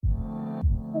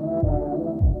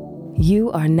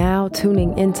You are now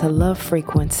tuning into Love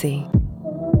Frequency,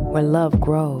 where love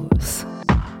grows.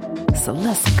 So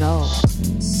let's go.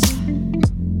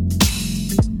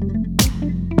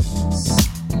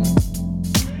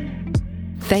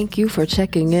 Thank you for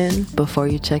checking in before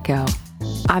you check out.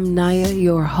 I'm Naya,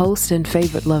 your host and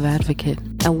favorite love advocate,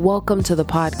 and welcome to the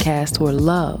podcast where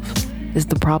love is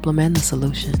the problem and the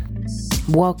solution.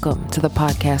 Welcome to the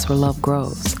podcast where love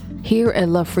grows. Here at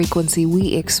Love Frequency,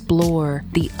 we explore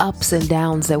the ups and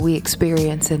downs that we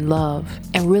experience in love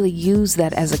and really use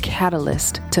that as a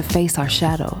catalyst to face our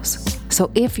shadows.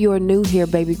 So if you're new here,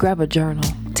 baby, grab a journal,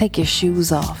 take your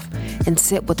shoes off, and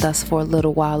sit with us for a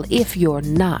little while. If you're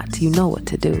not, you know what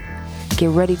to do.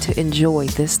 Get ready to enjoy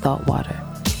this thought water,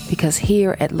 because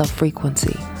here at Love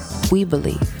Frequency, we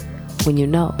believe when you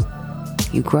know,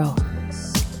 you grow.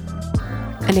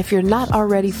 And if you're not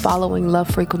already following Love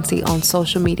Frequency on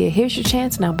social media, here's your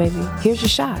chance now, baby. Here's your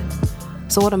shot.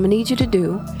 So what I'm going to need you to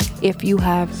do, if you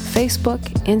have Facebook,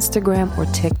 Instagram, or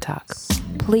TikTok,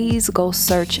 please go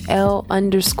search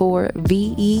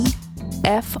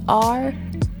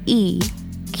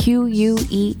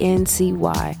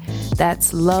L_VEFREQUENCY.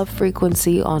 That's Love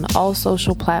Frequency on all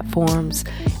social platforms.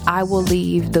 I will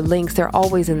leave the links. They're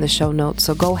always in the show notes.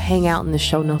 So go hang out in the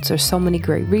show notes. There's so many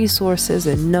great resources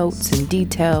and notes and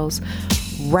details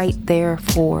right there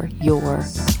for your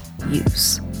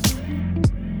use.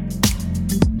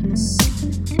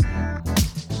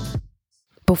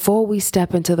 Before we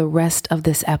step into the rest of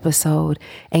this episode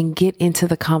and get into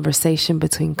the conversation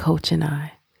between Coach and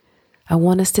I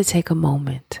want us to take a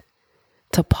moment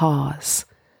to pause,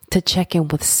 to check in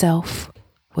with self,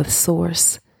 with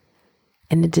source,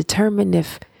 and to determine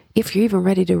if you're even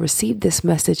ready to receive this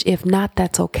message. If not,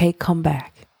 that's okay, come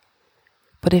back.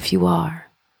 But if you are,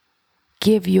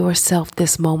 give yourself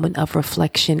this moment of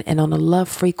reflection, and on a love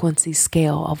frequency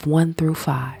scale of 1 through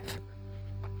 5,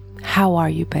 how are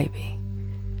you, baby?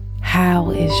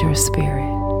 How is your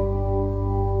spirit?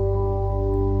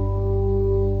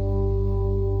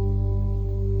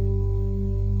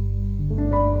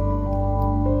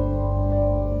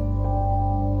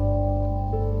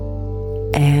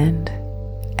 And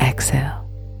exhale.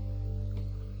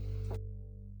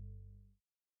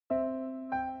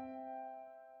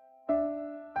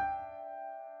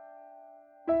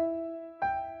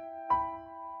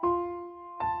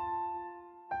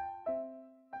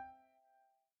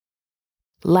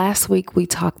 Last week we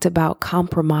talked about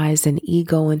compromise and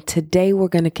ego, and today we're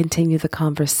going to continue the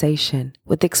conversation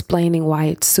with explaining why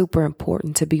it's super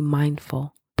important to be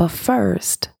mindful. But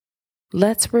first,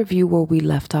 let's review where we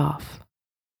left off.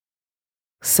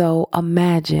 So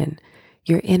imagine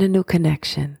you're in a new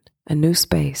connection, a new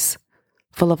space,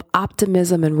 full of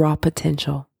optimism and raw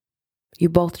potential. You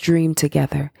both dream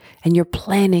together and you're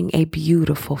planning a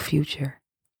beautiful future.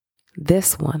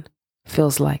 This one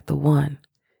feels like the one.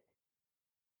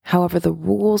 However, the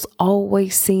rules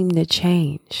always seem to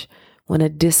change when a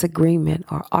disagreement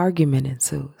or argument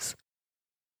ensues.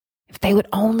 If they would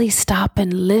only stop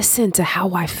and listen to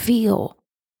how I feel,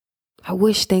 I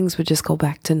wish things would just go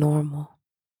back to normal.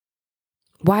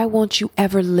 Why won't you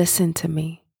ever listen to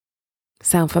me?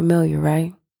 Sound familiar,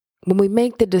 right? When we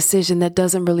make the decision that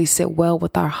doesn't really sit well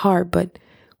with our heart, but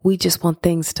we just want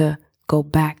things to go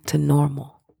back to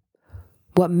normal.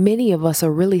 What many of us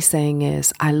are really saying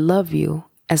is, I love you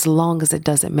as long as it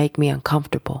doesn't make me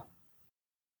uncomfortable.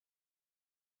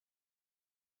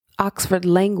 Oxford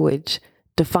Language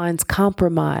defines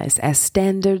compromise as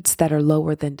standards that are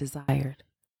lower than desired.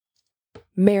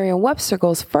 Merriam-Webster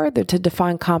goes further to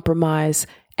define compromise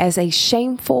as a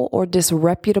shameful or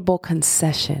disreputable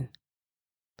concession.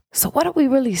 So what are we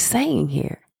really saying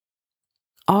here?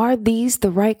 Are these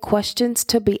the right questions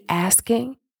to be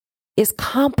asking? Is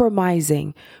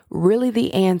compromising really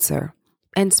the answer?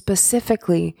 And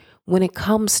specifically when it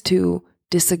comes to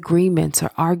disagreements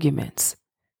or arguments.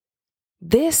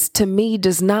 This to me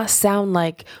does not sound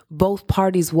like both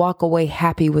parties walk away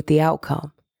happy with the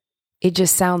outcome. It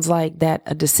just sounds like that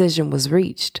a decision was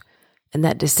reached, and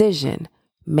that decision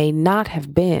may not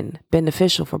have been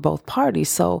beneficial for both parties.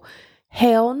 So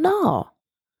hell no,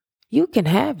 you can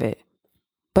have it.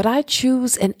 But I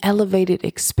choose an elevated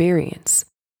experience.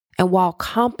 And while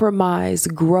compromise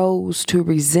grows to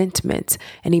resentment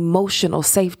and emotional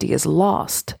safety is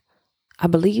lost, I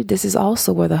believe this is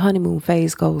also where the honeymoon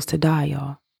phase goes to die,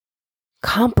 y'all.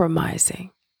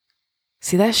 Compromising.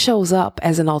 See, that shows up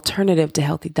as an alternative to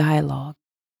healthy dialogue,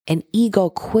 and ego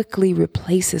quickly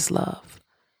replaces love.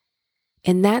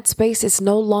 In that space, it's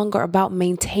no longer about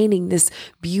maintaining this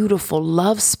beautiful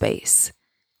love space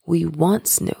we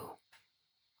once knew.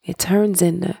 It turns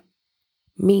into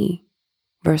me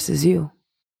versus you.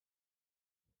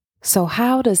 So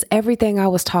how does everything I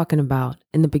was talking about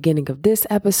in the beginning of this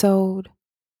episode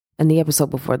and the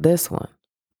episode before this one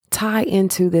tie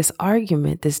into this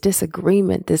argument, this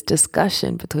disagreement, this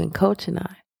discussion between Coach and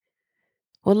I?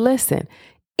 Well, listen,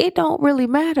 it don't really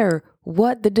matter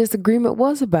what the disagreement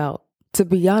was about. To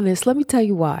be honest, let me tell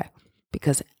you why.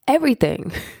 Because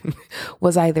everything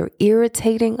was either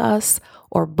irritating us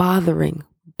or bothering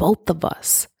both of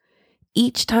us.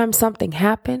 Each time something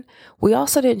happened, we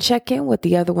also didn't check in with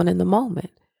the other one in the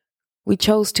moment. We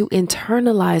chose to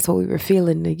internalize what we were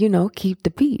feeling to, keep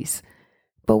the peace.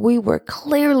 But we were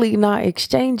clearly not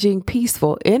exchanging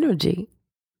peaceful energy.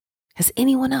 Has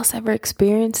anyone else ever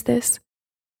experienced this?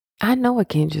 I know it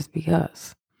can't just be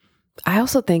us. I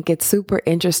also think it's super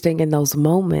interesting in those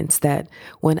moments that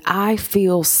when I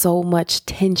feel so much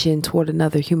tension toward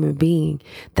another human being,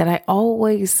 that I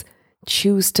always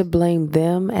choose to blame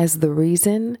them as the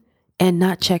reason and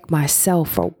not check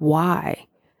myself for why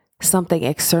something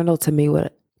external to me would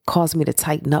cause me to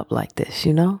tighten up like this,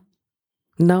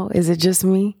 No, is it just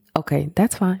me? Okay,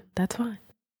 that's fine. That's fine.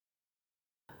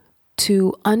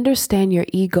 To understand your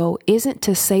ego isn't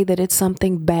to say that it's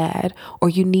something bad or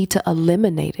you need to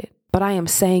eliminate it, but I am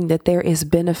saying that there is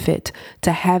benefit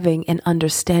to having an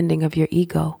understanding of your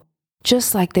ego,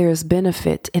 just like there is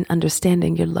benefit in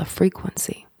understanding your love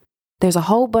frequency. There's a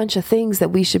whole bunch of things that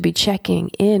we should be checking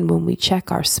in when we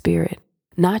check our spirit,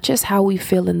 not just how we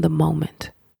feel in the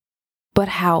moment, but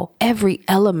how every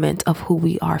element of who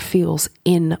we are feels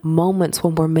in moments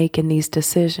when we're making these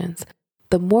decisions.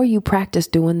 The more you practice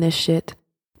doing this shit,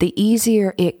 the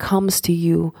easier it comes to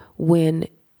you when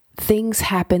things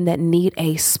happen that need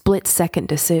a split-second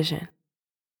decision.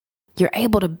 You're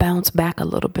able to bounce back a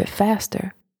little bit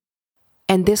faster.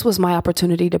 And this was my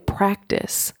opportunity to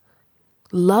practice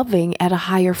loving at a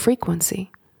higher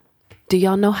frequency. Do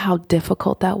y'all know how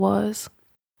difficult that was?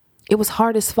 It was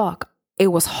hard as fuck. It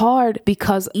was hard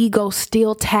because ego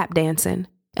still tap dancing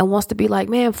and wants to be like,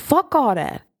 man, fuck all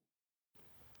that.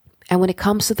 And when it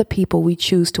comes to the people we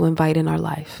choose to invite in our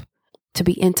life, to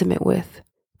be intimate with,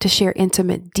 to share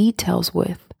intimate details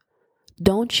with,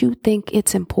 don't you think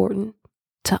it's important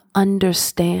to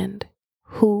understand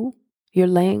who you're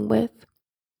laying with?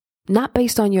 Not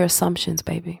based on your assumptions,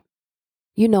 baby.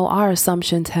 Our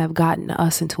assumptions have gotten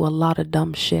us into a lot of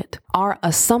dumb shit. Our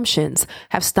assumptions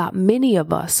have stopped many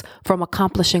of us from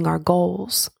accomplishing our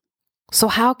goals. So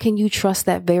how can you trust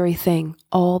that very thing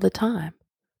all the time?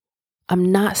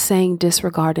 I'm not saying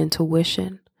disregard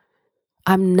intuition.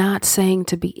 I'm not saying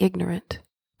to be ignorant,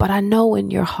 but I know in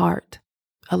your heart,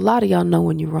 a lot of y'all know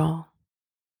when you're wrong.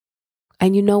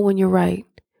 And you know when you're right.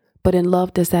 But in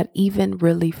love, does that even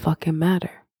really fucking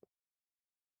matter?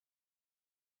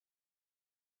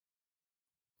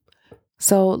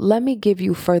 So let me give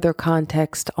you further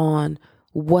context on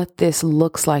what this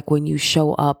looks like when you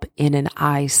show up in an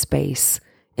I space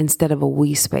instead of a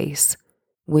we space,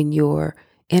 when you're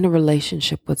in a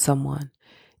relationship with someone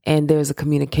and there's a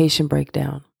communication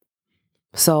breakdown.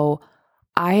 So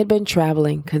I had been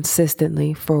traveling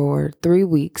consistently for 3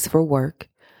 weeks for work.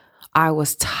 I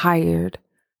was tired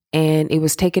and it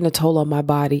was taking a toll on my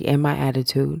body and my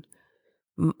attitude.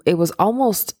 It was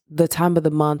almost the time of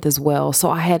the month as well. So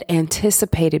I had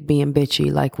anticipated being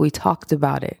bitchy, like we talked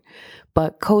about it.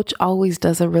 But Coach always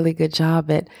does a really good job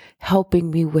at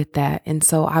helping me with that. And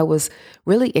so I was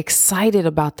really excited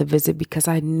about the visit because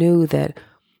I knew that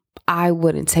I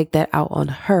wouldn't take that out on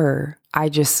her. I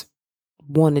just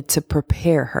wanted to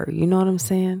prepare her. You know what I'm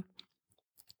saying?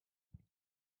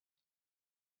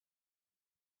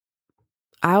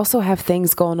 I also have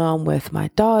things going on with my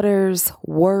daughters,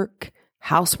 work,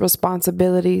 house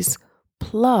responsibilities.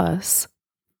 Plus,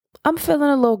 I'm feeling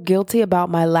a little guilty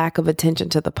about my lack of attention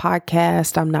to the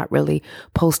podcast. I'm not really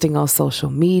posting on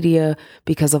social media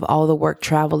because of all the work,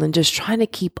 travel, and just trying to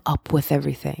keep up with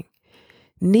everything.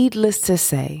 Needless to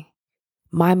say,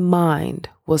 my mind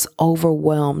was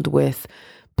overwhelmed with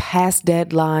past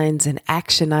deadlines and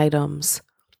action items.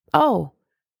 Oh,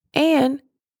 and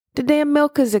the damn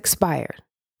milk is expired.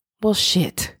 Well,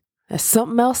 shit, that's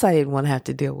something else I didn't want to have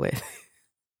to deal with.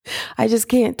 I just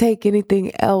can't take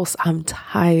anything else. I'm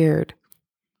tired.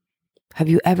 Have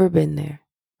you ever been there?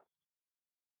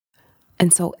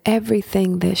 And so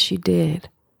everything that she did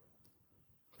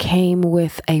came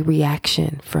with a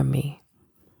reaction from me.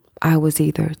 I was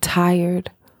either tired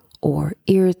or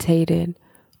irritated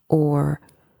or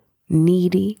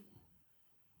needy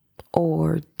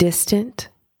or distant.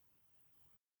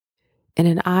 In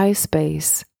an I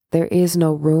space, there is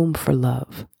no room for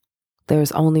love.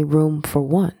 There's only room for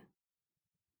one.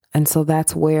 And so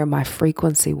that's where my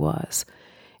frequency was.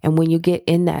 And when you get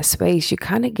in that space, you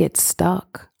kind of get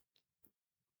stuck.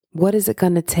 What is it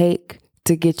going to take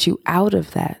to get you out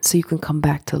of that so you can come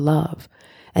back to love?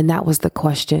 And that was the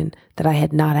question that I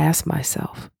had not asked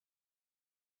myself.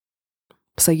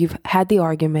 So you've had the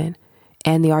argument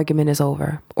and the argument is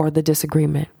over, or the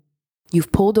disagreement.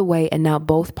 You've pulled away and now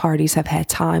both parties have had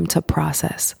time to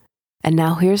process. And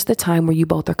now here's the time where you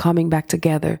both are coming back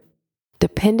together.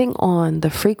 Depending on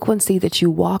the frequency that you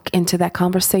walk into that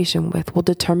conversation with will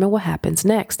determine what happens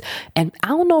next. And I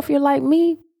don't know if you're like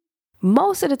me.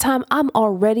 Most of the time, I'm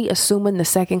already assuming the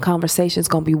second conversation is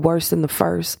going to be worse than the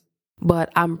first,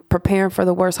 but I'm preparing for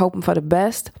the worst, hoping for the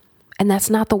best. And that's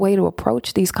not the way to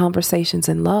approach these conversations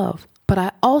in love. But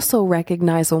I also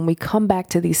recognize when we come back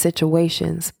to these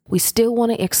situations, we still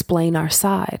want to explain our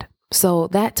side. So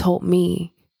that told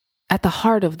me at the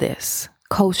heart of this,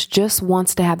 Coach just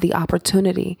wants to have the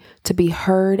opportunity to be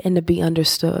heard and to be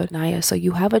understood. Naya, so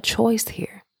you have a choice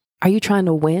here. Are you trying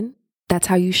to win? That's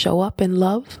how you show up in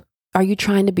love? Are you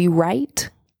trying to be right?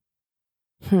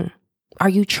 Are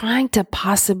you trying to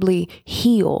possibly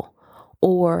heal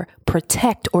or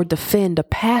protect or defend a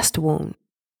past wound?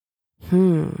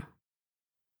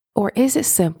 Or is it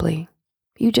simply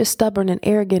you just stubborn and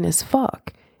arrogant as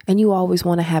fuck and you always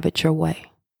want to have it your way?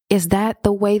 Is that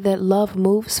the way that love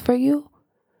moves for you?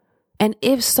 And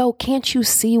if so, can't you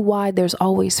see why there's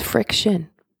always friction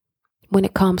when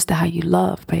it comes to how you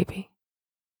love, baby?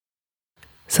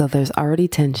 So there's already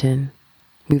tension.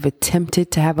 We've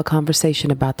attempted to have a conversation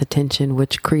about the tension,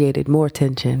 which created more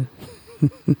tension.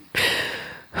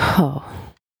 I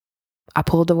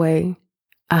pulled away.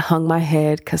 I hung my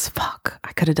head because fuck,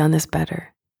 I could have done this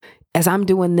better. As I'm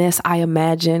doing this, I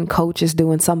imagine Coach is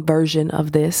doing some version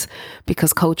of this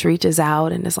because Coach reaches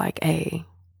out and is like, hey,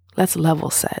 let's level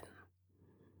set.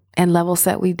 And level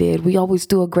set we did. We always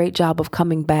do a great job of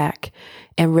coming back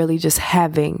and really just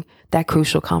having that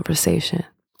crucial conversation.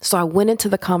 So I went into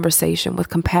the conversation with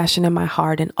compassion in my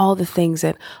heart and all the things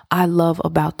that I love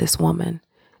about this woman.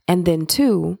 And then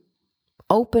two,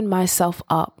 open myself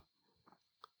up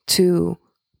to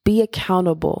be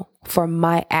accountable for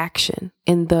my action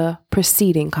in the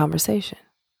preceding conversation.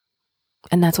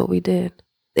 And that's what we did.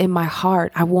 In my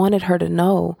heart, I wanted her to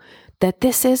know that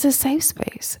this is a safe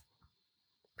space.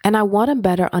 And I want to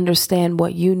better understand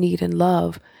what you need in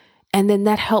love. And then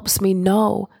that helps me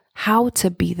know how to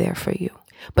be there for you.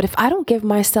 But if I don't give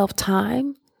myself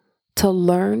time to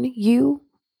learn you,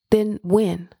 then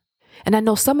when? And I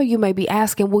know some of you may be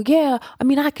asking, well, yeah, I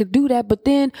mean, I could do that, but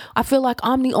then I feel like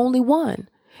I'm the only one.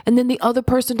 And then the other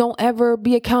person don't ever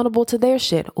be accountable to their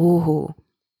shit. Ooh,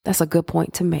 that's a good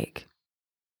point to make.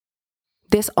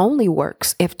 This only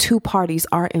works if two parties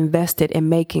are invested in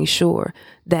making sure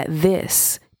that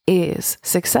this is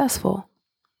successful.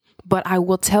 But I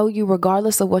will tell you,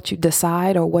 regardless of what you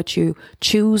decide or what you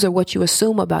choose or what you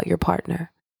assume about your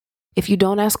partner, if you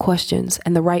don't ask questions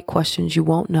and the right questions, you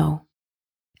won't know.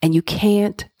 And you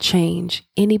can't change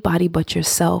anybody but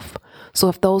yourself. So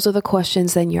if those are the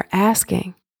questions then you're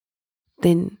asking,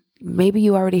 then maybe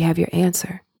you already have your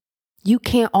answer. You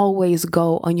can't always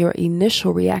go on your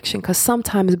initial reaction because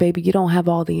sometimes, baby, you don't have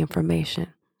all the information.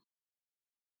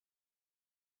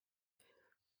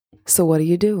 So what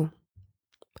do?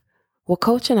 Well,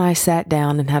 Coach and I sat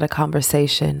down and had a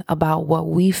conversation about what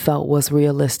we felt was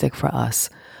realistic for us.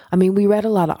 I mean, we read a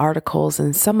lot of articles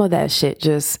and some of that shit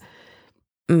just,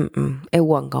 it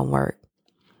wasn't going to work.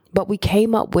 But we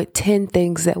came up with 10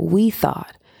 things that we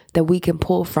thought that we can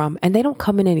pull from, and they don't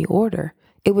come in any order.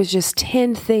 It was just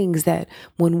 10 things that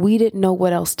when we didn't know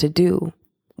what else to do,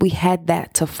 we had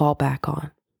that to fall back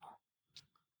on.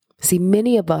 See,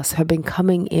 many of us have been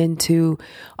coming into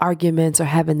arguments or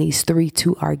having these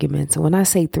 3-2 arguments. And when I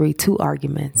say 3-2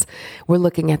 arguments, we're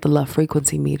looking at the love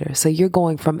frequency meter. So you're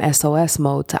going from SOS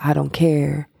mode to I don't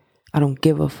care, I don't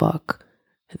give a fuck,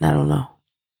 and I don't know.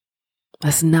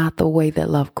 That's not the way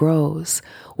that love grows.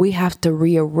 We have to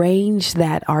rearrange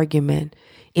that argument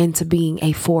into being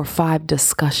a 4-5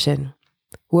 discussion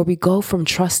where we go from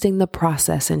trusting the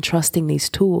process and trusting these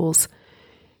tools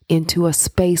into a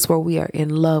space where we are in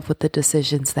love with the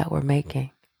decisions that we're making.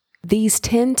 These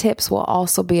 10 tips will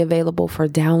also be available for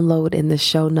download in the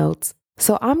show notes.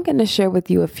 So I'm going to share with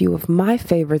you a few of my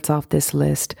favorites off this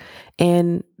list.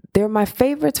 And they're my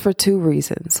favorites for 2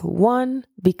 reasons. One,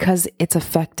 because it's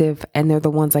effective and they're the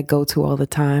ones I go to all the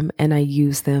time and I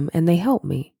use them and they help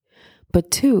me.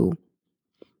 But 2,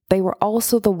 they were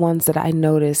also the ones that I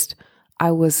noticed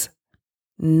I was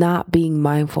not being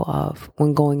mindful of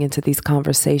when going into these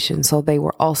conversations. So they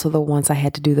were also the ones I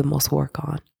had to do the most work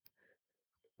on.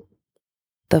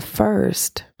 The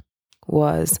first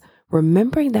was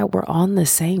remembering that we're on the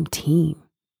same team.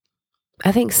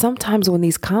 I think sometimes when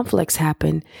these conflicts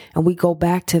happen and we go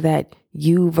back to that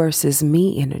you versus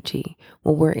me energy,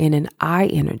 when we're in an I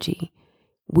energy,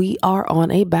 we are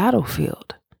on a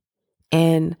battlefield.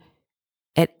 And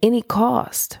at any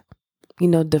cost,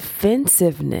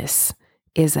 defensiveness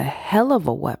is a hell of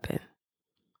a weapon.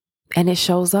 And it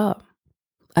shows up.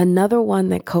 Another one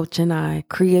that Coach and I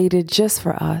created just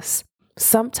for us.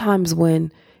 Sometimes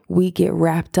when we get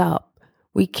wrapped up,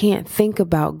 we can't think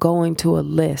about going to a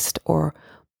list or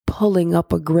pulling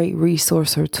up a great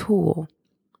resource or tool.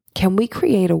 Can we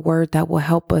create a word that will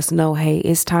help us know, hey,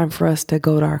 it's time for us to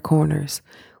go to our corners.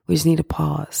 We just need to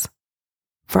pause.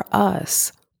 For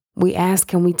us, we ask,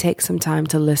 can we take some time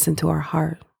to listen to our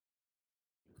heart?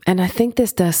 And I think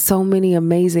this does so many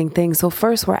amazing things. So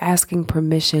first, we're asking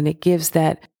permission. It gives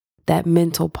that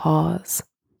mental pause.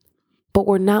 But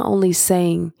we're not only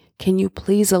saying, can you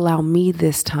please allow me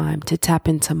this time to tap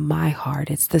into my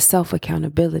heart? It's the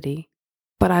self-accountability.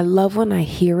 But I love when I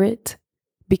hear it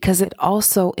because it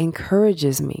also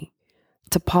encourages me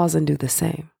to pause and do the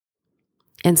same.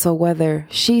 And so whether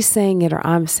she's saying it or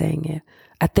I'm saying it,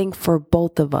 I think for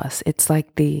both of us, it's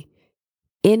like the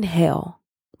inhale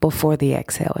before the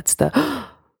exhale. It's the,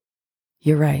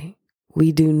 you're right,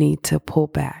 we do need to pull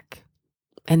back.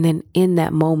 And then in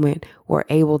that moment, we're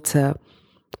able to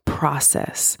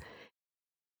process.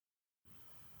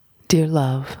 Dear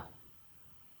love,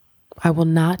 I will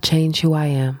not change who I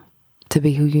am to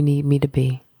be who you need me to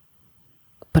be,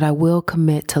 but I will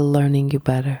commit to learning you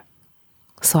better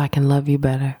so I can love you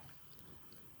better.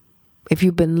 If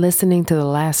you've been listening to the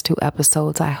last 2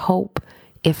 episodes, I hope,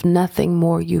 if nothing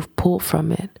more, you've pulled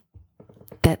from it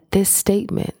that this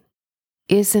statement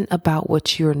isn't about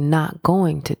what you're not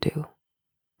going to do,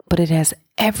 but it has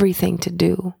everything to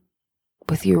do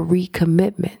with your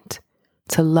recommitment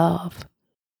to love.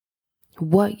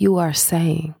 What you are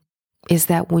saying is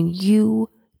that when you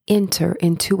enter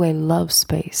into a love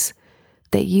space,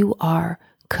 that you are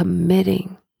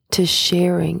committing to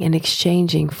sharing and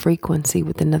exchanging frequency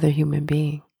with another human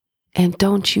being. And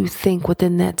don't you think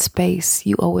within that space,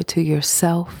 you owe it to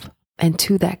yourself and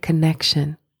to that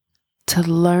connection to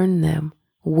learn them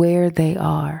where they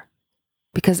are?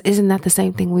 Because isn't that the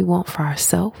same thing we want for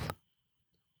ourselves?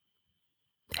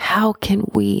 How can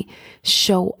we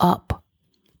show up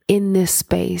in this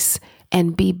space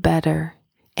and be better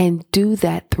and do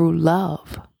that through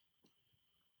love?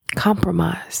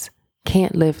 Compromise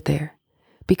can't live there,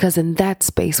 because in that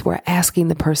space, we're asking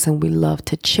the person we love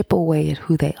to chip away at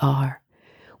who they are.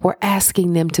 We're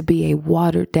asking them to be a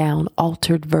watered down,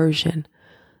 altered version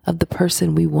of the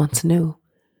person we once knew,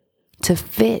 to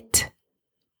fit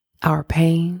our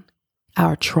pain,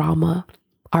 our trauma,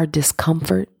 our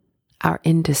discomfort, our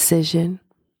indecision,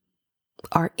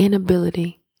 our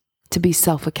inability to be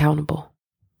self-accountable.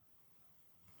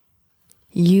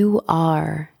 You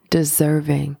are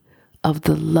deserving of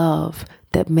the love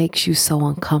that makes you so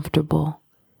uncomfortable.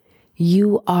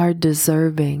 You are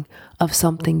deserving of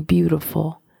something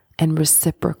beautiful and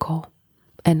reciprocal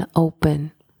and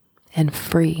open and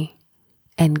free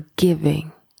and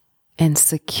giving and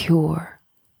secure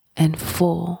and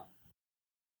full.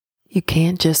 You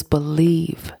can't just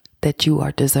believe that you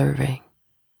are deserving.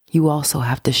 You also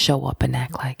have to show up and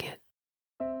act like it.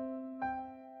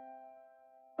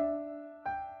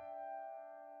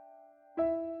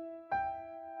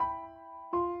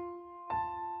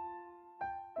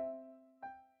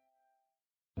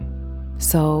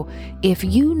 So if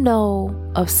you know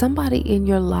of somebody in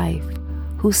your life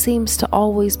who seems to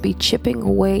always be chipping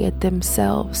away at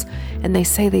themselves and they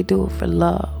say they do it for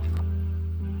love,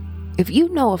 if you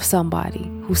know of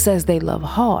somebody who says they love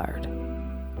hard,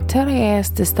 tell their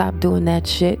ass to stop doing that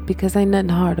shit, because ain't nothing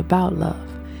hard about love.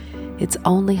 It's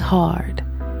only hard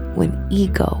when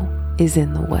ego is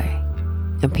in the way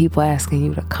and people asking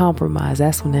you to compromise.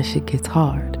 That's when that shit gets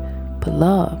hard. But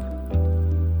love,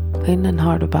 ain't nothing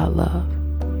hard about love.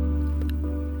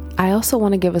 I also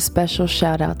want to give a special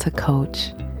shout out to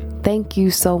Coach. Thank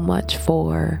you so much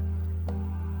for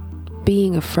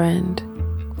being a friend,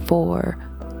 for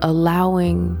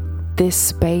allowing this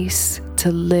space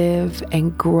to live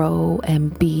and grow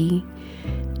and be,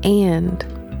 and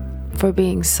for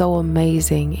being so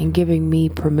amazing and giving me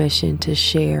permission to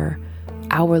share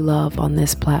our love on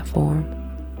this platform.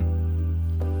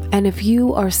 And if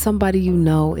you or somebody you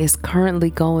know is currently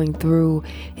going through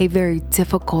a very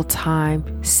difficult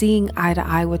time seeing eye to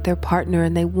eye with their partner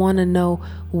and they want to know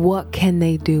what can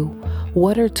they do,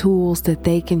 what are tools that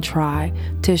they can try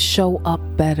to show up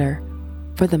better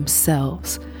for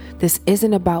themselves. This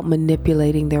isn't about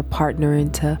manipulating their partner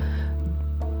into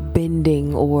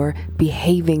bending or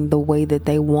behaving the way that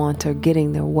they want or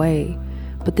getting their way.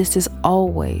 But this has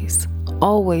always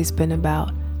been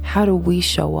about how do we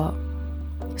show up?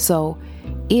 So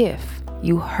if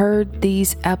you heard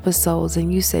these episodes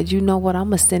and you said, you know what, I'm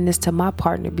going to send this to my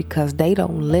partner because they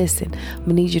don't listen, I'm going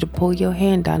to need you to pull your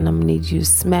hand down. I'm going to need you to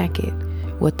smack it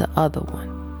with the other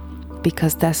one.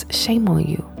 Because that's shame on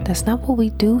you. That's not what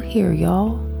we do here,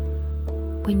 y'all.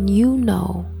 When you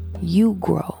know, you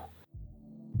grow.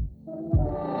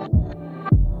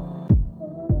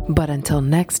 But until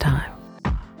next time,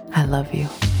 I love you.